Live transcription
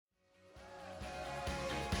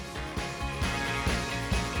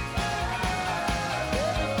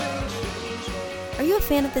you a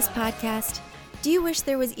fan of this podcast? Do you wish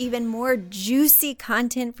there was even more juicy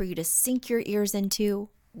content for you to sink your ears into?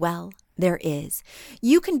 Well, there is.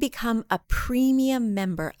 You can become a premium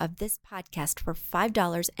member of this podcast for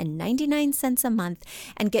 $5.99 a month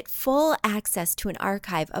and get full access to an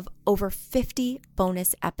archive of over 50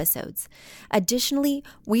 bonus episodes. Additionally,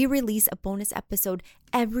 we release a bonus episode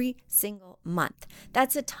every single month.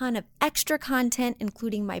 That's a ton of extra content,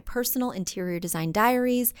 including my personal interior design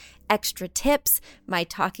diaries, extra tips, my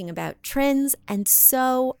talking about trends, and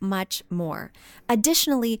so much more.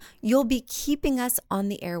 Additionally, you'll be keeping us on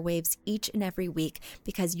the airwaves each and every week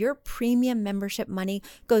because your premium membership money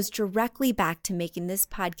goes directly back to making this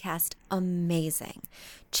podcast amazing.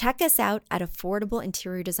 Check us out at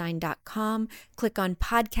affordableinteriordesign.com. Click on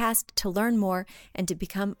podcast to learn more and to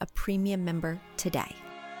become a premium member today.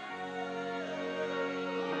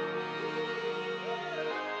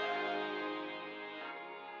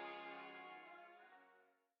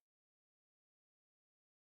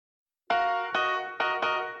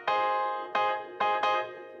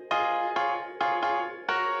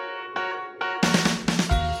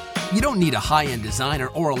 You don't need a high-end designer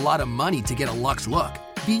or a lot of money to get a luxe look.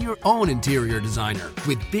 Be your own interior designer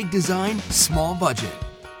with big design, small budget.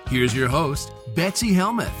 Here's your host, Betsy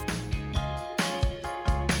Helmuth.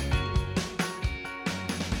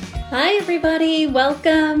 Hi everybody,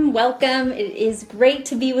 welcome. It is great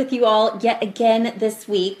to be with you all yet again this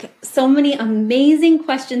week. So many amazing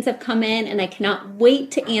questions have come in and I cannot wait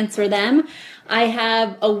to answer them. I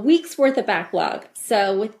have a week's worth of backlog.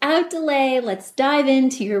 So without delay, let's dive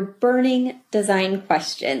into your burning design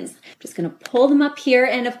questions. I'm just going to pull them up here.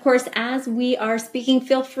 And of course, as we are speaking,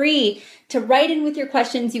 feel free to write in with your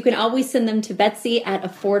questions. You can always send them to Betsy at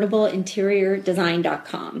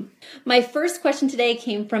affordableinteriordesign.com. My first question today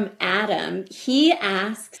came from Adam. He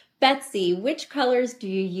asks, Betsy, which colors do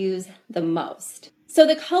you use the most? So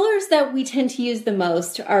the colors that we tend to use the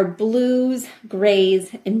most are blues,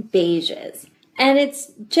 grays, and beiges. And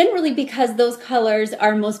it's generally because those colors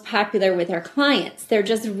are most popular with our clients. They're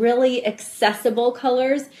just really accessible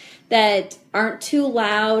colors that aren't too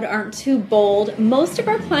loud, aren't too bold. Most of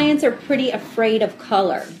our clients are pretty afraid of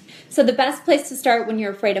color. So the best place to start when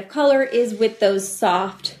you're afraid of color is with those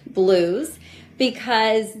soft blues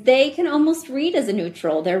because they can almost read as a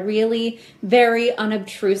neutral. They're really very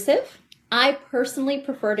unobtrusive. I personally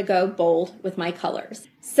prefer to go bold with my colors.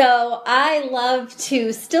 So I love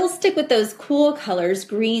to still stick with those cool colors,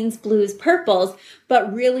 greens, blues, purples,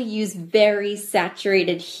 but really use very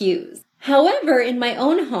saturated hues. However, in my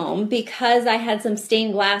own home, because I had some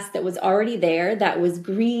stained glass that was already there, that was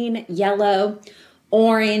green, yellow,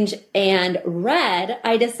 orange, and red,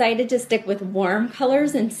 I decided to stick with warm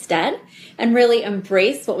colors instead and really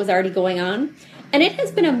embrace what was already going on. And it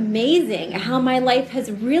has been amazing how my life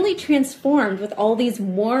has really transformed with all these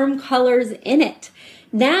warm colors in it.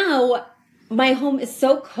 Now, my home is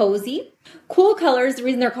so cozy. Cool colors, the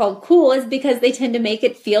reason they're called cool is because they tend to make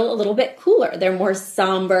it feel a little bit cooler. They're more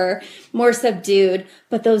somber, more subdued.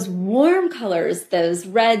 But those warm colors, those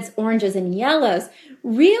reds, oranges, and yellows,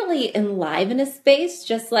 really enliven a space,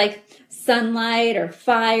 just like sunlight or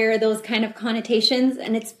fire, those kind of connotations.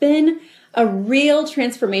 And it's been a real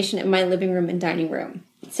transformation in my living room and dining room.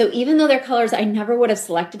 So even though they're colors I never would have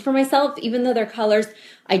selected for myself, even though they're colors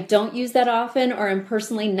I don't use that often or am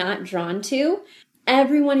personally not drawn to,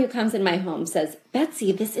 everyone who comes in my home says,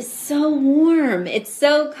 Betsy, this is so warm. It's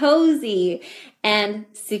so cozy. And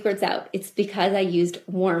secret's out. It's because I used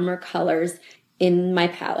warmer colors in my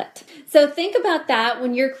palette. So think about that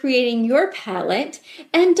when you're creating your palette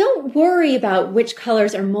and don't worry about which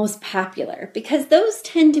colors are most popular because those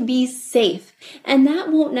tend to be safe and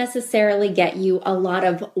that won't necessarily get you a lot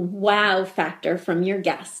of wow factor from your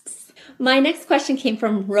guests. My next question came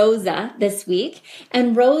from Rosa this week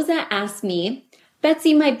and Rosa asked me,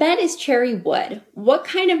 Betsy, my bed is cherry wood. What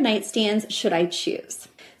kind of nightstands should I choose?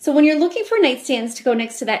 So when you're looking for nightstands to go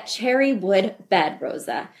next to that cherry wood bed,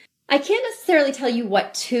 Rosa, I can't necessarily tell you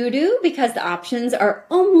what to do because the options are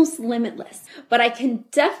almost limitless, but I can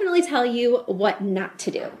definitely tell you what not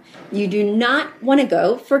to do. You do not want to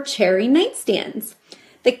go for cherry nightstands.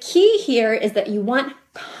 The key here is that you want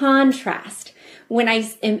contrast. When I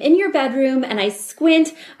am in your bedroom and I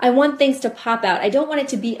squint, I want things to pop out. I don't want it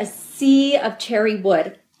to be a sea of cherry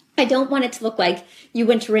wood. I don't want it to look like you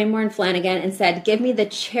went to Raymore and Flanigan and said, give me the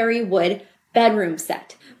cherry wood bedroom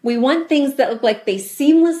set. We want things that look like they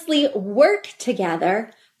seamlessly work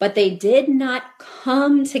together, but they did not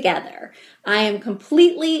come together. I am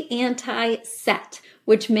completely anti-set,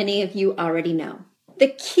 which many of you already know. The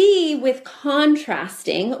key with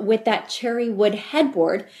contrasting with that cherry wood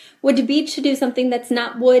headboard would be to do something that's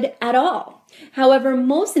not wood at all. However,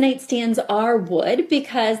 most nightstands are wood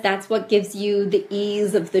because that's what gives you the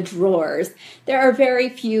ease of the drawers. There are very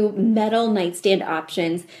few metal nightstand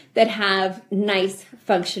options that have nice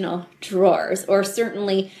functional drawers, or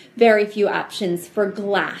certainly very few options for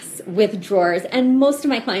glass with drawers. And most of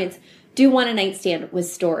my clients do want a nightstand with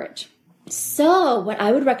storage. So what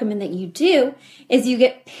I would recommend that you do is you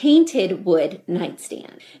get painted wood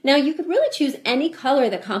nightstand. Now you could really choose any color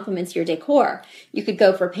that complements your decor. You could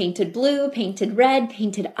go for painted blue, painted red,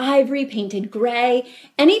 painted ivory, painted gray,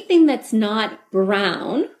 anything that's not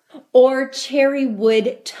brown or cherry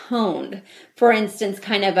wood toned. For instance,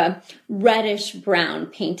 kind of a reddish brown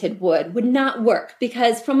painted wood would not work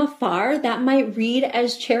because from afar that might read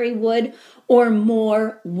as cherry wood or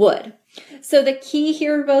more wood. So the key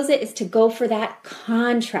here, Rosa, is to go for that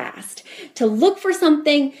contrast, to look for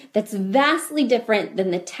something that's vastly different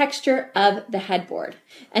than the texture of the headboard.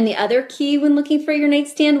 And the other key when looking for your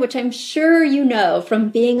nightstand, which I'm sure you know from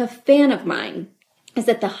being a fan of mine, is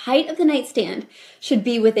that the height of the nightstand should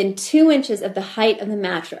be within 2 inches of the height of the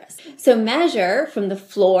mattress. So measure from the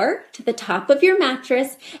floor to the top of your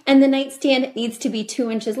mattress, and the nightstand needs to be 2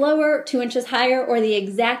 inches lower, 2 inches higher, or the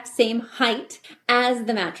exact same height as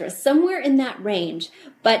the mattress, somewhere in that range,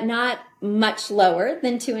 but not much lower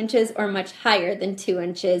than 2 inches or much higher than 2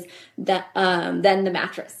 inches than the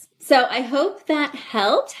mattress. So I hope that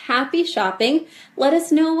helped. Happy shopping. Let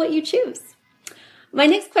us know what you choose. My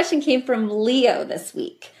next question came from Leo this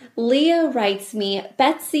week. Leo writes me,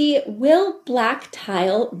 Betsy, will black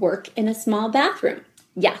tile work in a small bathroom?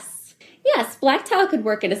 Yes, black tile could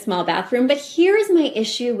work in a small bathroom, but here's my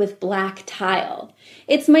issue with black tile.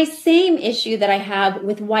 It's my same issue that I have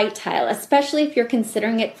with white tile, especially if you're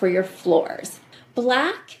considering it for your floors.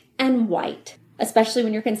 Black and white, especially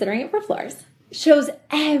when you're considering it for floors, shows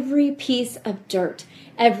every piece of dirt,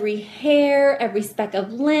 every hair, every speck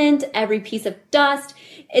of lint, every piece of dust.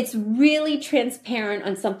 It's really transparent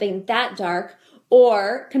on something that dark,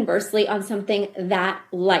 or conversely on something that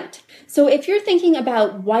light. So if you're thinking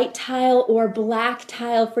about white tile or black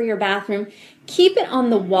tile for your bathroom, keep it on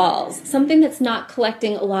the walls, something that's not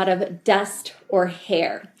collecting a lot of dust or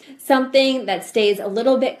hair, something that stays a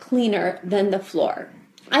little bit cleaner than the floor.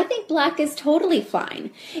 I think black is totally fine.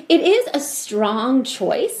 It is a strong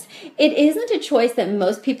choice. It isn't a choice that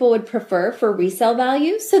most people would prefer for resale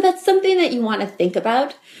value, so that's something that you want to think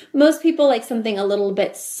about. Most people like something a little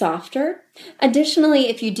bit softer. Additionally,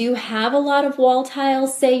 if you do have a lot of wall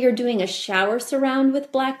tiles, say you're doing a shower surround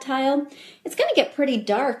with black tile, it's going to get pretty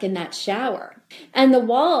dark in that shower. And the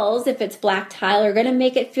walls, if it's black tile, are going to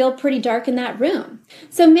make it feel pretty dark in that room.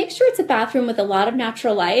 So make sure it's a bathroom with a lot of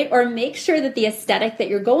natural light, or make sure that the aesthetic that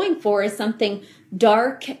you're going for is something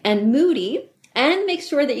dark and moody, and make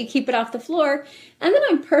sure that you keep it off the floor. And then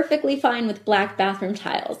I'm perfectly fine with black bathroom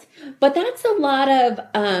tiles. But that's a lot of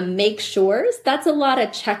make sures. That's a lot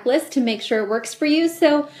of checklists to make sure it works for you.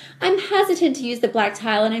 So I'm hesitant to use the black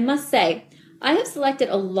tile, and I must say, I have selected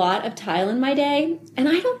a lot of tile in my day, and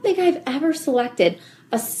I don't think I've ever selected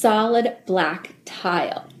a solid black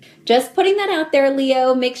tile. Just putting that out there,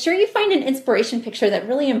 Leo. Make sure you find an inspiration picture that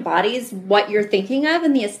really embodies what you're thinking of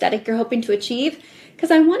and the aesthetic you're hoping to achieve,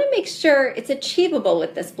 because I want to make sure it's achievable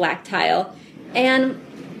with this black tile, and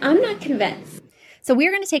I'm not convinced. So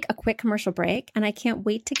we're going to take a quick commercial break, and I can't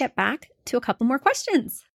wait to get back to a couple more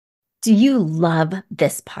questions. Do you love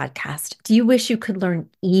this podcast? Do you wish you could learn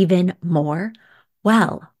even more?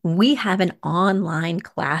 Well, we have an online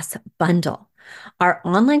class bundle. Our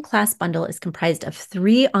online class bundle is comprised of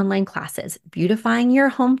 3 online classes: beautifying your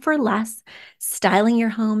home for less, styling your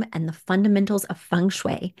home, and the fundamentals of feng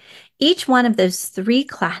shui. Each one of those 3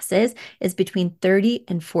 classes is between 30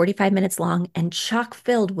 and 45 minutes long and chock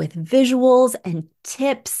filled with visuals and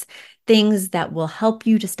tips, things that will help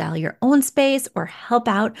you to style your own space or help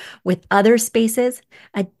out with other spaces.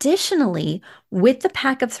 Additionally, with the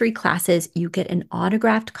pack of 3 classes, you get an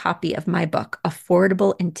autographed copy of my book,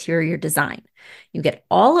 Affordable Interior Design. You get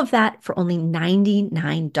all of that for only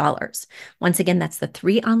 $99. Once again, that's the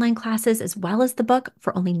 3 online classes as well as the book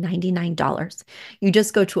for only $99. You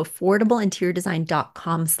just go to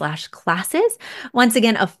affordableinteriordesign.com/classes. Once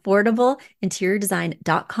again,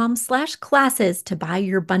 affordableinteriordesign.com/classes to buy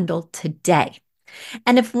your bundle today.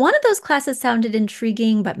 And if one of those classes sounded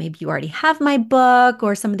intriguing, but maybe you already have my book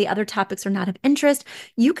or some of the other topics are not of interest,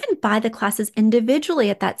 you can buy the classes individually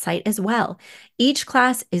at that site as well. Each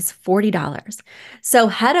class is $40. So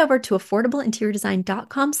head over to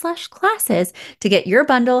affordableinteriordesign.com/classes to get your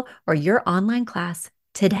bundle or your online class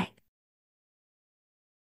today.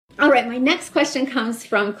 All right, my next question comes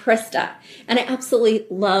from Krista, and I absolutely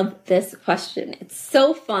love this question. It's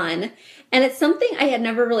so fun, and it's something I had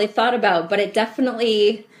never really thought about, but it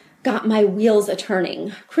definitely got my wheels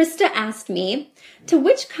a-turning. Krista asked me, to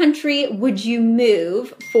which country would you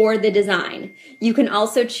move for the design? You can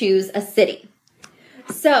also choose a city.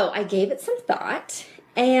 So I gave it some thought,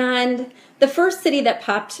 and the first city that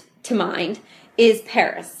popped to mind is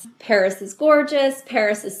Paris. Paris is gorgeous.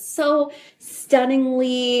 Paris is so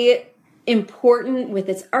stunningly important with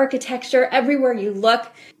its architecture. Everywhere you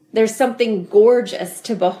look, there's something gorgeous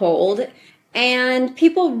to behold. And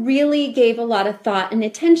people really gave a lot of thought and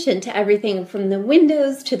attention to everything from the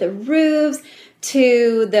windows to the roofs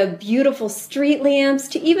to the beautiful street lamps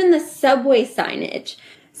to even the subway signage.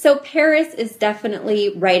 So Paris is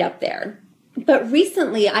definitely right up there. But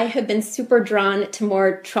recently, I have been super drawn to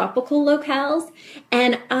more tropical locales,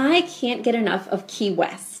 and I can't get enough of Key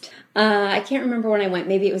West. I can't remember when I went.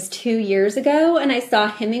 Maybe it was 2 years ago, and I saw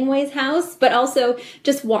Hemingway's house, but also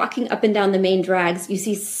just walking up and down the main drags, you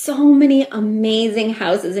see so many amazing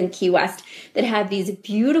houses in Key West that have these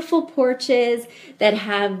beautiful porches, that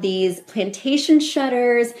have these plantation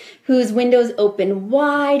shutters, whose windows open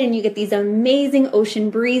wide, and you get these amazing ocean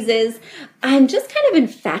breezes. I'm just kind of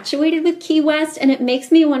infatuated with Key West, and it makes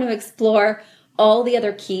me want to explore all the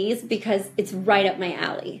other keys because it's right up my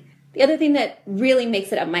alley. The other thing that really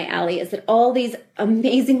makes it up my alley is that all these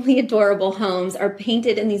amazingly adorable homes are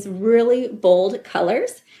painted in these really bold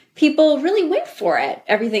colors. People really went for it.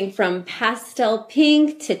 Everything from pastel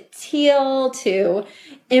pink to teal to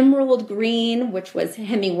emerald green, which was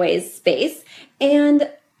Hemingway's space. And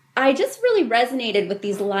I just really resonated with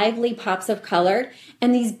these lively pops of color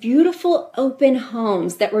and these beautiful open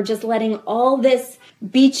homes that were just letting all this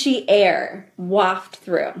beachy air waft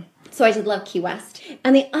through. So I did love Key West.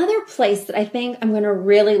 And the other place that I think I'm going to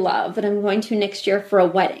really love, that I'm going to next year for a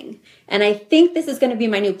wedding, and I think this is going to be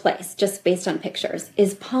my new place, just based on pictures,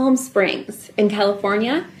 is Palm Springs in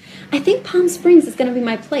California. I think Palm Springs is going to be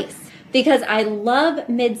my place because I love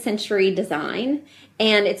mid-century design,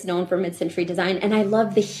 and it's known for mid-century design, and I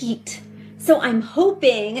love the heat. So I'm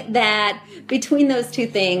hoping that between those two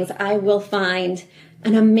things, I will find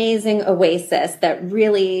an amazing oasis that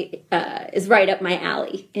really is right up my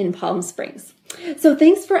alley in Palm Springs. So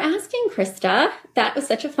thanks for asking, Krista. That was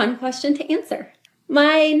such a fun question to answer.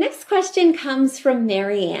 My next question comes from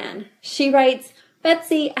Marianne. She writes,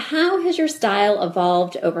 Betsy, how has your style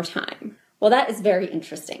evolved over time? Well, that is very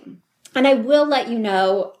interesting. And I will let you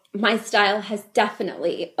know my style has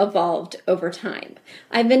definitely evolved over time.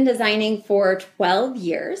 I've been designing for 12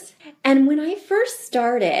 years. And when I first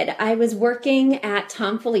started, I was working at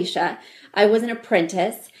Tom Felicia. I was an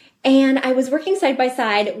apprentice. And I was working side by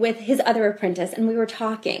side with his other apprentice, and we were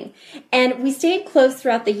talking. And we stayed close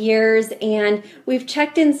throughout the years, and we've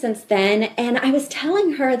checked in since then. And I was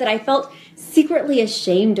telling her that I felt secretly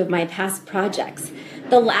ashamed of my past projects.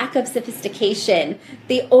 The lack of sophistication,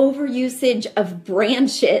 the overusage of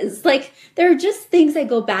branches. Like, there are just things I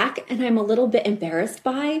go back and I'm a little bit embarrassed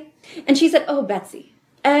by. And she said, oh, Betsy,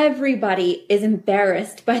 everybody is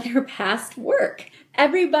embarrassed by their past work.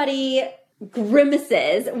 Everybody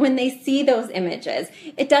grimaces when they see those images.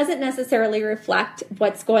 It doesn't necessarily reflect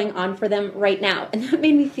what's going on for them right now. And that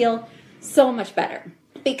made me feel so much better.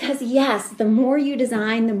 Because yes, the more you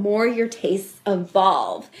design, the more your tastes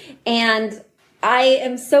evolve. And I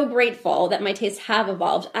am so grateful that my tastes have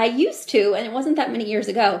evolved. I used to, and it wasn't that many years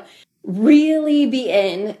ago, really be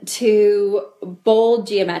into bold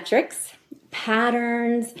geometrics,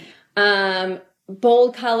 patterns,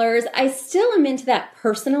 bold colors. I still am into that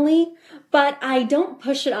personally, but I don't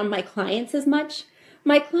push it on my clients as much.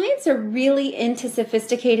 My clients are really into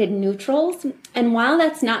sophisticated neutrals, and while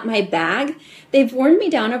that's not my bag, they've worn me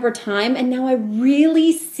down over time, and now I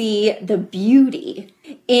really see the beauty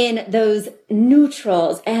in those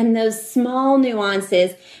neutrals and those small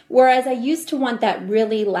nuances, whereas I used to want that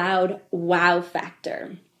really loud wow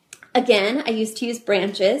factor. Again, I used to use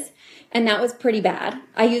branches, and that was pretty bad.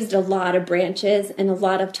 I used a lot of branches and a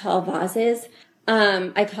lot of tall vases.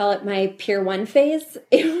 I call it my Pier 1 phase.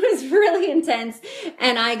 It was really intense,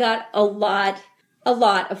 and I got a lot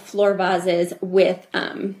of floor vases with,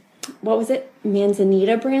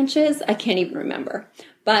 manzanita branches? I can't even remember.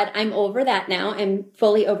 But I'm over that now. I'm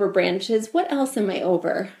fully over branches. What else am I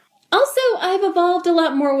over? Also, I've evolved a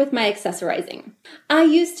lot more with my accessorizing. I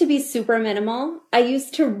used to be super minimal. I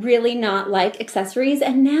used to really not like accessories,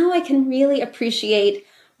 and now I can really appreciate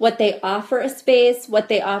what they offer a space, what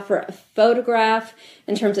they offer a photograph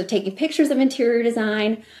in terms of taking pictures of interior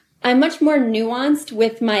design. I'm much more nuanced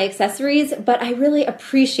with my accessories, but I really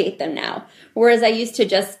appreciate them now. Whereas I used to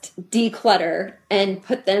just declutter and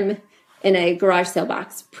put them in a garage sale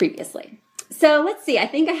box previously. So let's see, I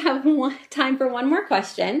think I have time for one more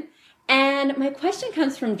question. And my question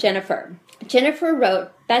comes from Jennifer. Jennifer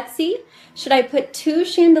wrote, Betsy, should I put 2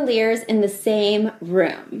 chandeliers in the same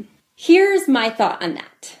room? Here's my thought on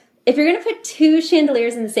that. If you're going to put 2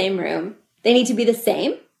 chandeliers in the same room, they need to be the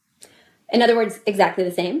same. In other words, exactly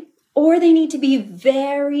the same. Or they need to be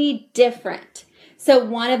very different. So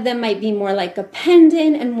one of them might be more like a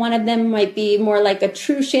pendant and one of them might be more like a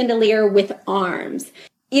true chandelier with arms.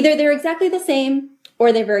 Either they're exactly the same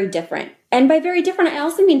or they're very different. And by very different, I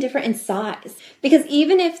also mean different in size. Because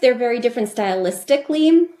even if they're very different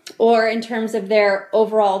stylistically or in terms of their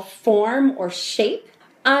overall form or shape,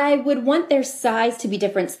 I would want their size to be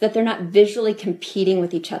different so that they're not visually competing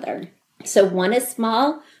with each other. So one is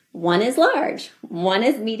small, one is large, one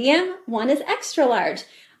is medium, one is extra large.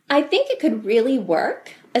 I think it could really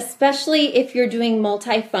work, especially if you're doing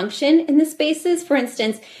multifunction in the spaces. For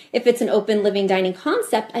instance, if it's an open living dining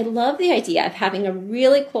concept, I love the idea of having a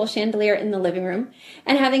really cool chandelier in the living room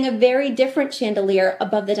and having a very different chandelier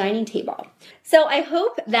above the dining table. So I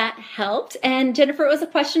hope that helped. And Jennifer, it was a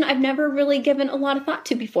question I've never really given a lot of thought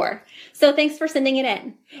to before. So thanks for sending it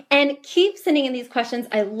in. And keep sending in these questions.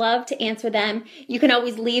 I love to answer them. You can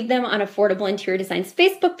always leave them on Affordable Interior Design's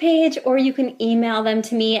Facebook page, or you can email them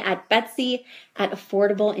to me at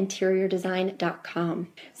betsy@affordableinteriordesign.com.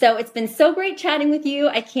 So it's been so great chatting with you.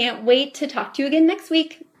 I can't wait to talk to you again next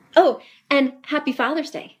week. Oh, and happy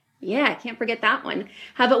Father's Day. Yeah, I can't forget that one.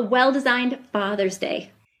 Have a well-designed Father's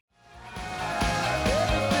Day.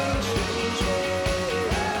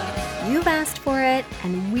 You've asked for it,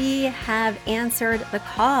 and we have answered the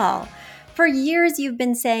call. For years, you've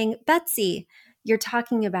been saying, Betsy, you're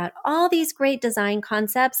talking about all these great design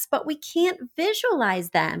concepts, but we can't visualize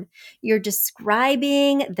them. You're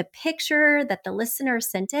describing the picture that the listener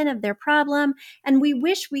sent in of their problem, and we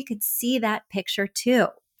wish we could see that picture too.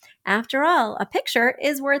 After all, a picture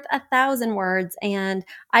is worth 1,000 words, and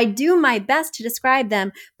I do my best to describe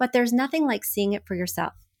them, but there's nothing like seeing it for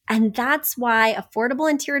yourself. And that's why Affordable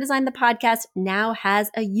Interior Design, the podcast, now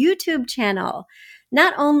has a YouTube channel.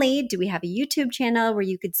 Not only do we have a YouTube channel where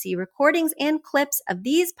you could see recordings and clips of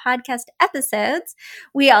these podcast episodes,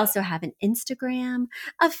 we also have an Instagram,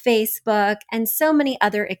 a Facebook, and so many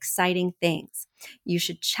other exciting things. You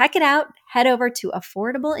should check it out. Head over to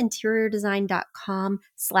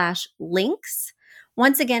affordableinteriordesign.com/links.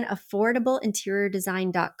 Once again,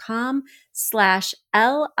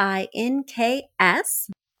 affordableinteriordesign.com/LINKS.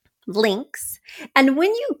 links. And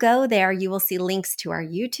when you go there, you will see links to our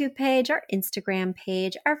YouTube page, our Instagram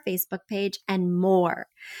page, our Facebook page, and more.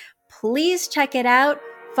 Please check it out,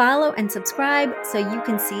 follow and subscribe so you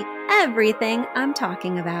can see everything I'm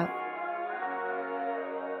talking about.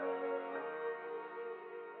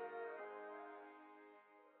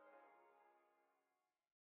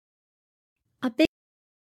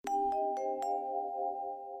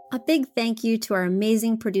 A big thank you to our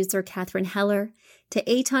amazing producer, Catherine Heller, to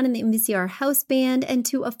Aton and the MVCR House Band, and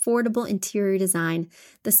to Affordable Interior Design,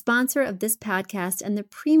 the sponsor of this podcast and the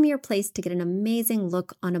premier place to get an amazing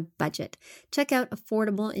look on a budget. Check out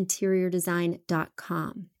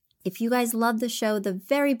affordableinteriordesign.com. If you guys love the show, the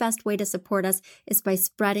very best way to support us is by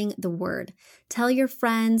spreading the word. Tell your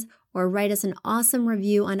friends or write us an awesome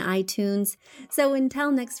review on iTunes. So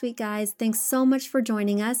until next week, guys, thanks so much for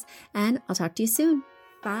joining us, and I'll talk to you soon.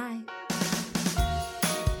 Bye.